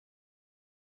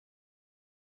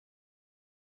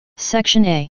Section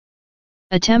A.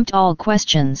 Attempt all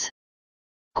questions.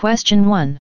 Question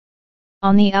 1.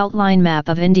 On the outline map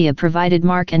of India provided,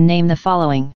 mark and name the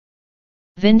following: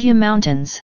 Vindhya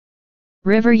Mountains,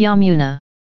 River Yamuna,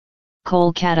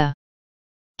 Kolkata,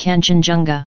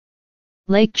 Kanchenjunga,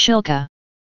 Lake Shilka,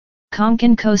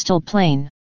 Konkan Coastal Plain,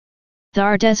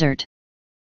 Thar Desert,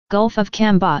 Gulf of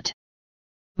Khambhat.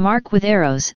 Mark with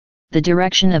arrows the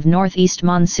direction of northeast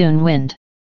monsoon wind.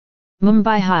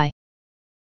 Mumbai High.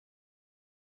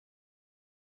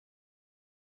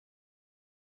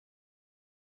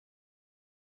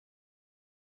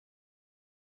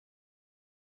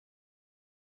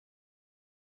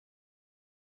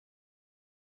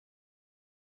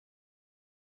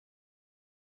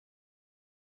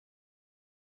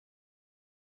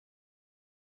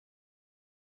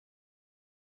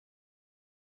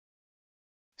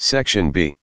 Section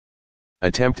B.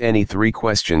 Attempt any 3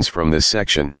 questions from this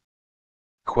section.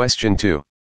 Question 2.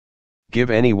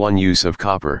 Give any one use of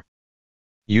copper.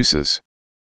 Uses.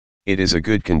 It is a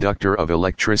good conductor of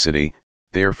electricity,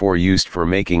 therefore used for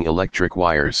making electric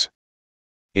wires.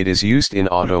 It is used in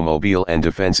automobile and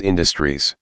defense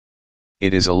industries.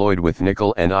 It is alloyed with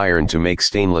nickel and iron to make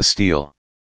stainless steel.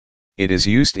 It is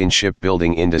used in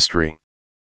shipbuilding industry.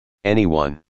 Any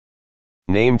one.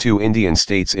 Name 2 Indian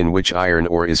states in which iron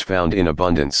ore is found in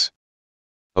abundance.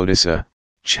 Odisha,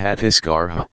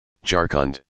 Chhattisgarh,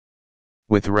 Jharkhand.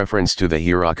 With reference to the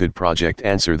Hirakud project,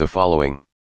 answer the following.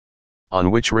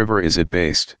 On which river is it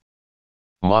based?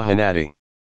 Mahanadi.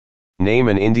 Name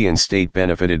an Indian state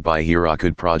benefited by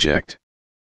Hirakud project.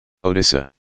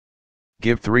 Odisha.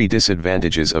 Give 3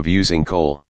 disadvantages of using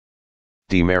coal.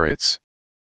 Demerits.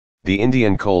 The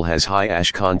Indian coal has high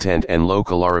ash content and low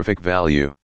calorific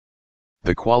value.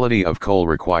 The quality of coal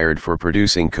required for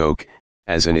producing coke,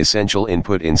 as an essential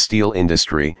input in steel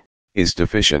industry, is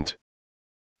deficient.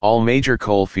 All major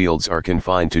coal fields are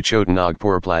confined to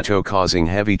Chotanagpur Plateau, causing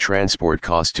heavy transport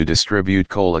costs to distribute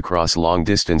coal across long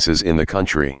distances in the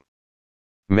country.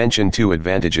 Mention 2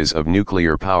 advantages of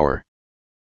nuclear power.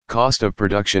 Cost of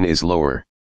production is lower.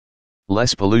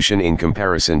 Less pollution in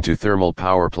comparison to thermal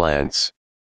power plants.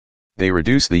 They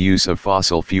reduce the use of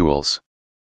fossil fuels.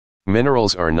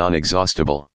 Minerals are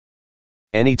non-exhaustible.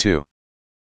 Any 2.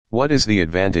 What is the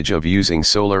advantage of using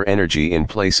solar energy in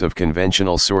place of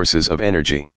conventional sources of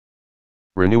energy?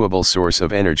 Renewable source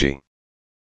of energy.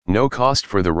 No cost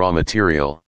for the raw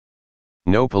material.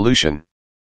 No pollution.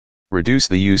 Reduce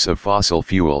the use of fossil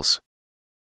fuels.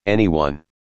 Any one.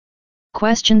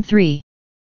 Question 3.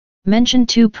 Mention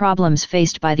 2 problems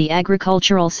faced by the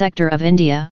agricultural sector of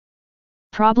India.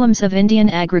 Problems of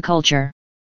Indian agriculture.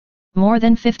 More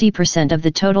than 50% of the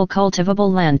total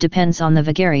cultivable land depends on the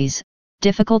vagaries,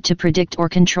 difficult to predict or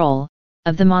control,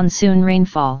 of the monsoon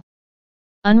rainfall.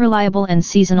 Unreliable and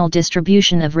seasonal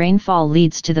distribution of rainfall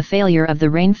leads to the failure of the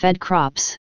rain-fed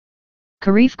crops.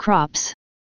 Kharif crops.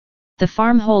 The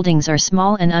farm holdings are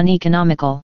small and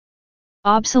uneconomical.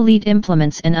 Obsolete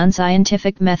implements and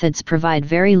unscientific methods provide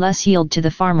very less yield to the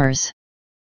farmers.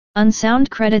 Unsound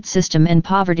credit system and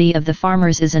poverty of the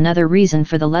farmers is another reason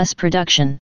for the less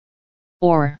production.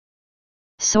 Or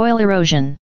soil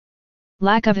erosion.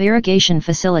 Lack of irrigation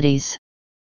facilities.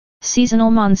 Seasonal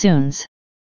monsoons.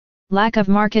 Lack of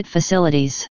market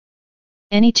facilities.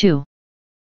 Any 2.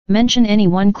 Mention any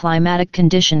one climatic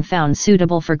condition found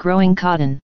suitable for growing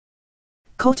cotton.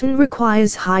 Cotton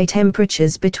requires high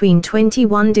temperatures between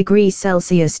 21 degrees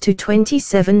Celsius to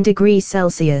 27 degrees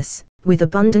Celsius, with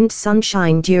abundant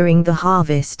sunshine during the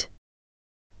harvest.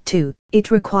 2.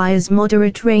 It requires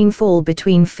moderate rainfall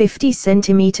between 50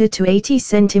 cm to 80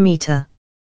 cm.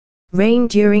 Rain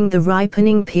during the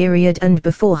ripening period and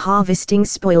before harvesting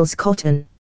spoils cotton.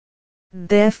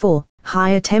 Therefore,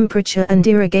 higher temperature and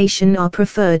irrigation are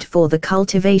preferred for the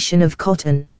cultivation of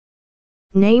cotton.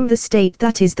 Name the state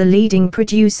that is the leading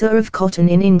producer of cotton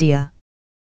in India.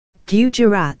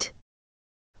 Gujarat.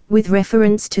 With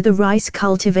reference to the rice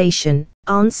cultivation,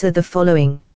 answer the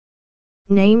following.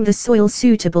 Name the soil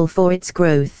suitable for its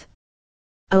growth.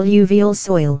 Alluvial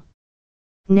soil.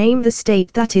 Name the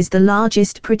state that is the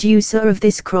largest producer of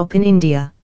this crop in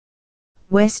India.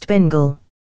 West Bengal.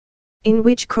 In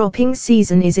which cropping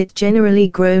season is it generally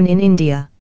grown in India?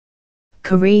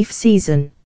 Kharif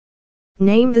season.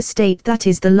 Name the state that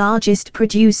is the largest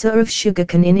producer of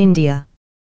sugarcane in India.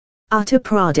 Uttar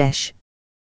Pradesh.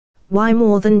 Why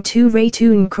more than 2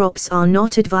 ratoon crops are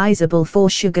not advisable for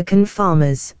sugarcane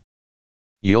farmers?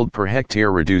 Yield per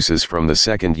hectare reduces from the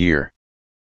second year.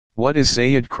 What is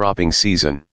Zaid cropping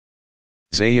season?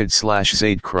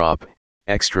 Zaid/Zaid crop,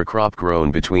 extra crop grown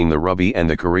between the Rabi and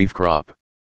the Kharif crop.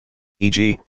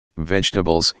 E.g.,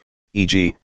 vegetables,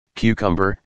 e.g.,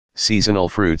 cucumber, seasonal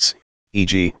fruits,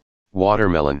 e.g.,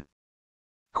 watermelon.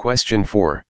 Question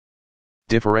 4.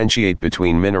 Differentiate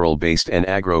between mineral-based and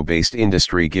agro-based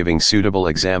industry, giving suitable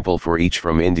example for each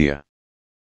from India.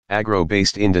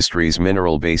 Agro-based industries,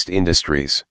 mineral-based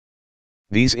industries.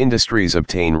 These industries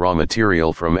obtain raw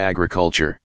material from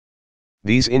agriculture.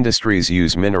 These industries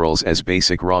use minerals as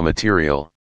basic raw material.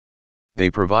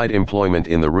 They provide employment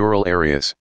in the rural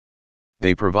areas.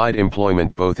 They provide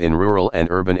employment both in rural and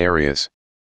urban areas.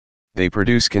 They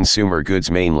produce consumer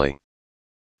goods mainly.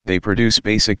 They produce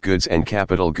basic goods and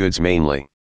capital goods mainly.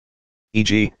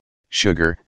 E.g.,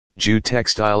 sugar, jute,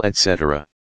 textile, etc.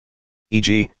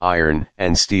 E.g., iron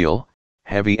and steel,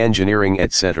 heavy engineering,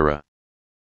 etc.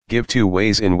 Give 2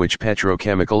 ways in which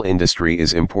petrochemical industry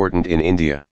is important in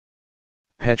India.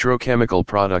 Petrochemical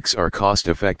products are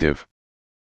cost-effective.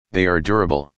 They are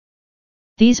durable.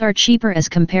 These are cheaper as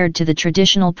compared to the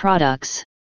traditional products.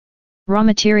 Raw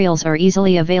materials are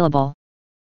easily available.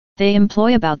 They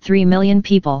employ about 3 million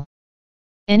people.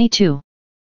 Any 2.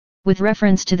 With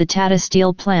reference to the Tata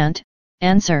Steel plant,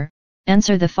 answer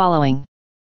the following.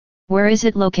 Where is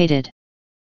it located?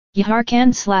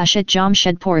 Jharkhand / at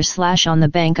Jamshedpur / on the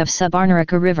bank of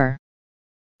Subarnarekha River.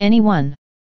 Any 1.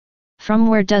 From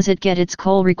where does it get its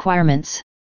coal requirements?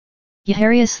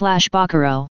 Yaharia /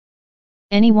 Bokaro.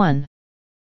 Any 1.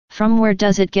 From where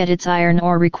does it get its iron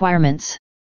ore requirements?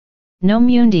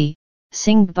 Nomundi,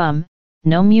 Singhbum,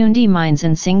 Nomundi mines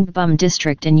in Singhbum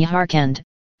district in Jharkhand,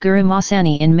 Guru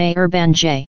Masani in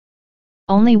Mayurbanj.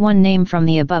 Only 1 name from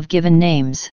the above given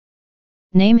names.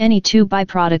 Name any 2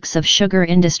 byproducts of sugar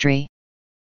industry.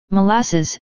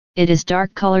 Molasses, it is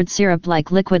dark-colored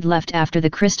syrup-like liquid left after the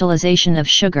crystallization of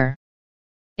sugar.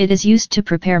 It is used to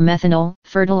prepare methanol,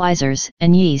 fertilizers,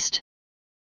 and yeast.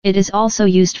 It is also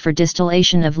used for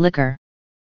distillation of liquor.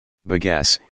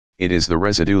 Bagasse, it is the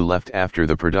residue left after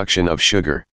the production of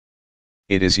sugar.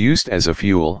 It is used as a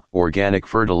fuel, organic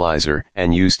fertilizer,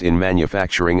 and used in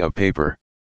manufacturing of paper.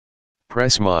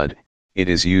 Press mud, it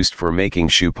is used for making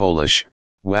shoe polish,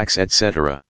 wax,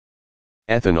 etc.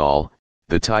 Ethanol,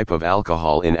 the type of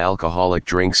alcohol in alcoholic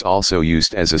drinks, also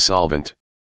used as a solvent.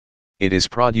 It is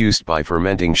produced by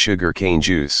fermenting sugar cane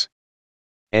juice.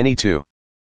 Any 2.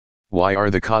 Why are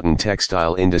the cotton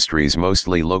textile industries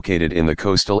mostly located in the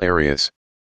coastal areas?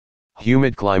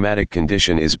 Humid climatic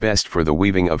condition is best for the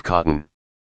weaving of cotton.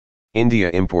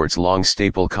 India imports long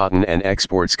staple cotton and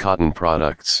exports cotton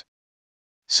products.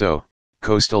 So,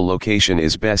 coastal location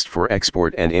is best for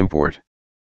export and import.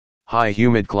 High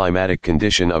humid climatic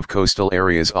condition of coastal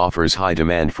areas offers high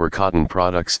demand for cotton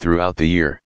products throughout the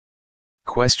year.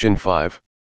 Question 5.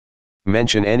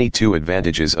 Mention any 2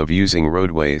 advantages of using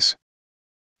roadways.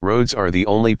 Roads are the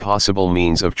only possible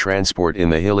means of transport in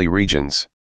the hilly regions.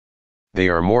 They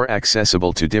are more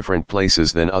accessible to different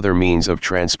places than other means of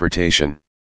transportation.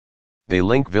 They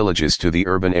link villages to the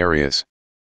urban areas.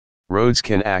 Roads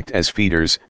can act as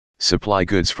feeders, supply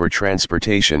goods for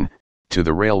transportation, to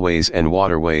the railways and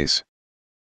waterways.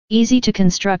 Easy to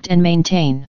construct and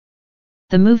maintain.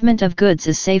 The movement of goods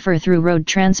is safer through road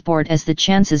transport as the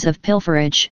chances of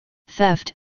pilferage,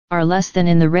 theft, are less than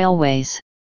in the railways.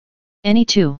 Any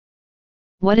 2.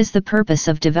 What is the purpose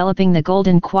of developing the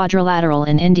Golden Quadrilateral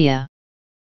in India?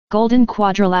 Golden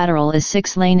Quadrilateral is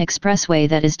 6-lane expressway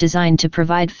that is designed to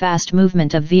provide fast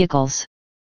movement of vehicles.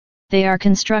 They are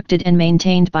constructed and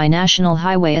maintained by National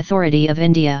Highway Authority of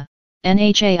India,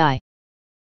 NHAI.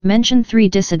 Mention 3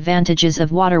 disadvantages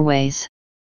of waterways.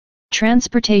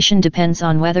 Transportation depends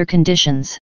on weather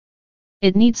conditions.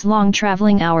 It needs long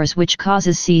traveling hours which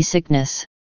causes seasickness.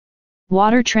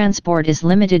 Water transport is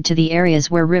limited to the areas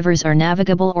where rivers are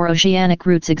navigable or oceanic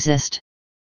routes exist.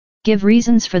 Give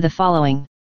reasons for the following.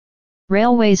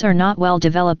 Railways are not well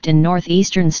developed in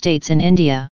northeastern states in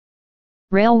India.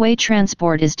 Railway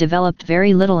transport is developed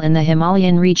very little in the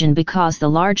Himalayan region because the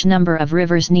large number of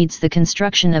rivers needs the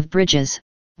construction of bridges,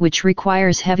 which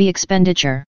requires heavy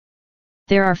expenditure.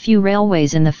 There are few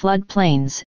railways in the flood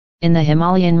plains, in the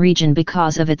Himalayan region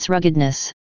because of its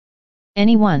ruggedness.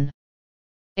 Any 1.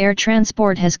 Air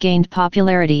transport has gained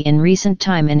popularity in recent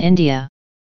time in India.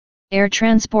 Air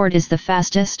transport is the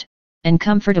fastest, and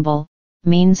comfortable,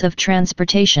 means of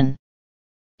transportation.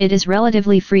 It is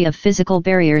relatively free of physical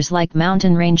barriers like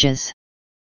mountain ranges.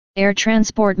 Air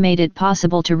transport made it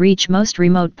possible to reach most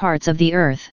remote parts of the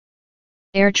earth.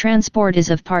 Air transport is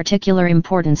of particular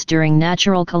importance during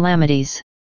natural calamities.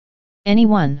 Any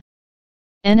 1.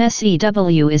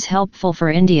 NSEW is helpful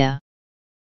for India.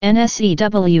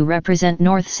 NSEW represent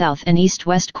north-south and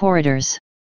east-west corridors.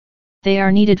 They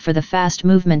are needed for the fast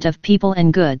movement of people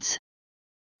and goods.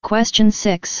 Question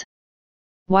 6.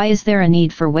 Why is there a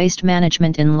need for waste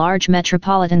management in large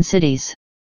metropolitan cities?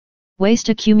 Waste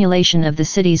accumulation of the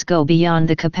cities go beyond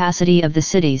the capacity of the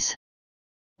cities.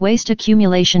 Waste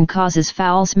accumulation causes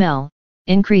foul smell,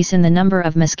 increase in the number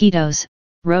of mosquitoes,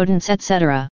 rodents,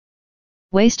 etc.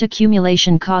 Waste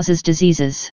accumulation causes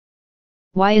diseases.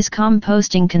 Why is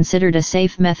composting considered a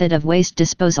safe method of waste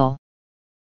disposal?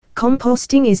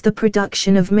 Composting is the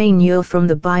production of manure from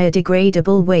the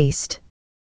biodegradable waste.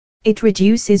 It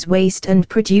reduces waste and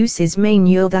produces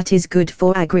manure that is good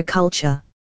for agriculture.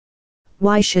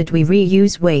 Why should we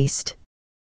reuse waste?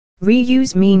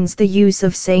 Reuse means the use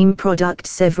of same product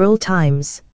several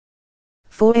times.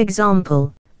 For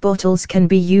example, bottles can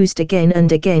be used again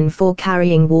and again for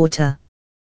carrying water.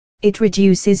 It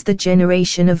reduces the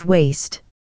generation of waste.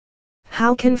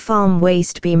 How can farm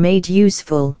waste be made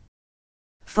useful?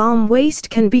 Farm waste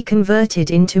can be converted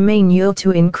into manure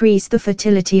to increase the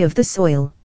fertility of the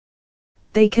soil.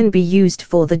 They can be used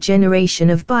for the generation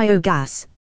of biogas.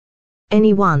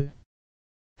 Anyone?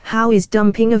 How is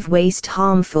dumping of waste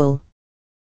harmful?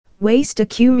 Waste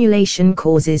accumulation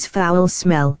causes foul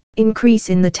smell, increase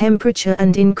in the temperature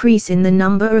and increase in the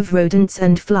number of rodents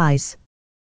and flies.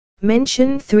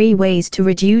 Mention 3 ways to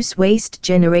reduce waste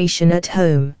generation at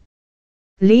home.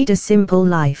 Lead a simple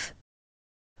life.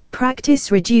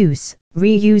 Practice reduce,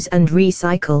 reuse and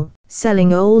recycle,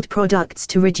 selling old products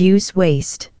to reduce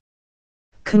waste.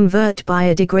 Convert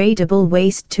biodegradable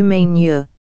waste to manure.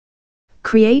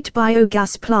 Create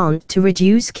biogas plant to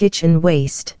reduce kitchen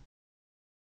waste.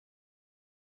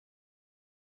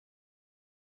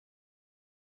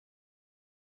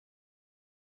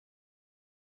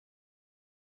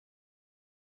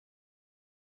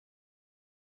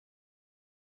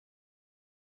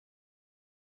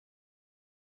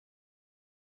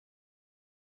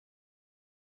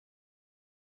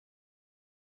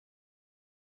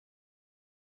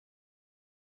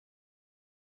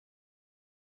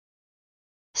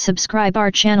 Subscribe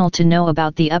our channel to know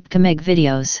about the upcoming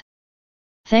videos.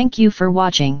 Thank you for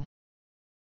watching.